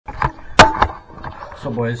What's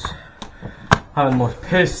up, boys? Having the most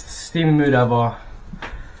pissed, steamy mood ever.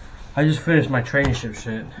 I just finished my traineeship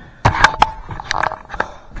shit.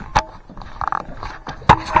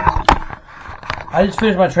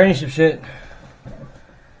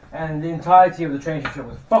 And the entirety of the traineeship shit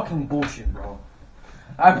was fucking bullshit, bro.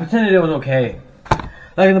 I pretended it was okay.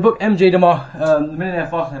 Like in the book The Millionaire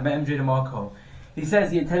Fastman by MJ DeMarco, he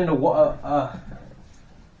says he attended a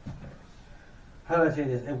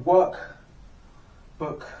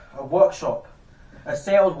workshop, a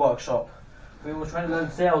sales workshop. We were trying to learn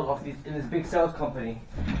sales in this big sales company,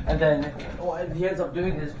 and then what he ends up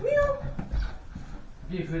doing is,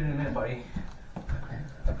 give you food in a minute, buddy.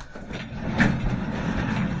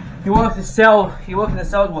 He worked in the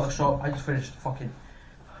sales workshop. I just finished fucking.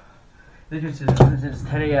 Literally since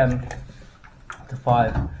 10 AM to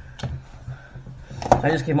 5. I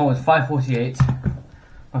just came home with 5:48.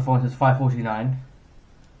 My phone says 5:49.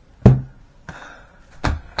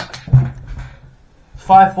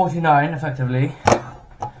 5:49 effectively.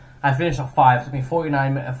 I finished at 5. It took me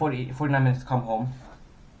 49 minutes to come home.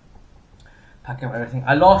 Packing up everything.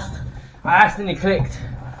 I accidentally clicked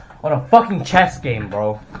on a fucking chess game,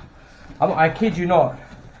 bro. I kid you not.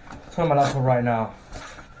 It's on my laptop right now.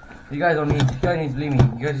 You guys need to believe me.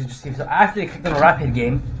 You guys just see. So I actually clicked on a rapid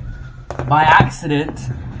game by accident,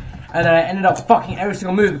 and then I ended up fucking every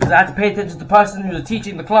single move because I had to pay attention to the person who was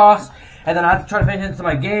teaching the class, and then I had to try to pay attention to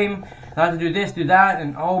my game, and I had to do this, do that,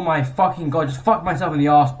 and oh my fucking god, just fucked myself in the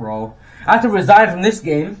ass, bro. I had to resign from this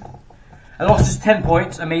game. I lost just 10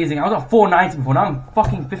 points. Amazing. I was at 490 before. Now I'm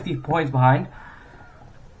fucking 50 points behind.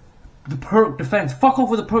 The perk defense. Fuck off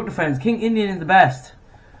with the perk defense. King Indian is the best.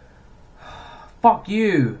 Fuck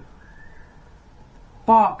you.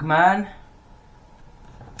 Fuck, man.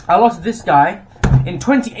 I lost to this guy in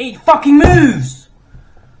 28 fucking moves.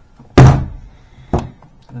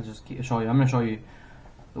 Let's just show you. I'm gonna show you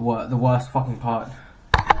the worst fucking part.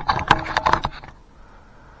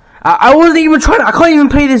 I wasn't even trying. I can't even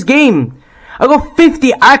play this game. I got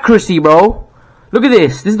 50 accuracy, bro. Look at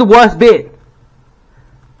this. This is the worst bit.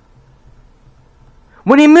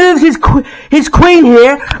 When he moves his queen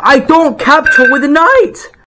here, I don't capture with the knight.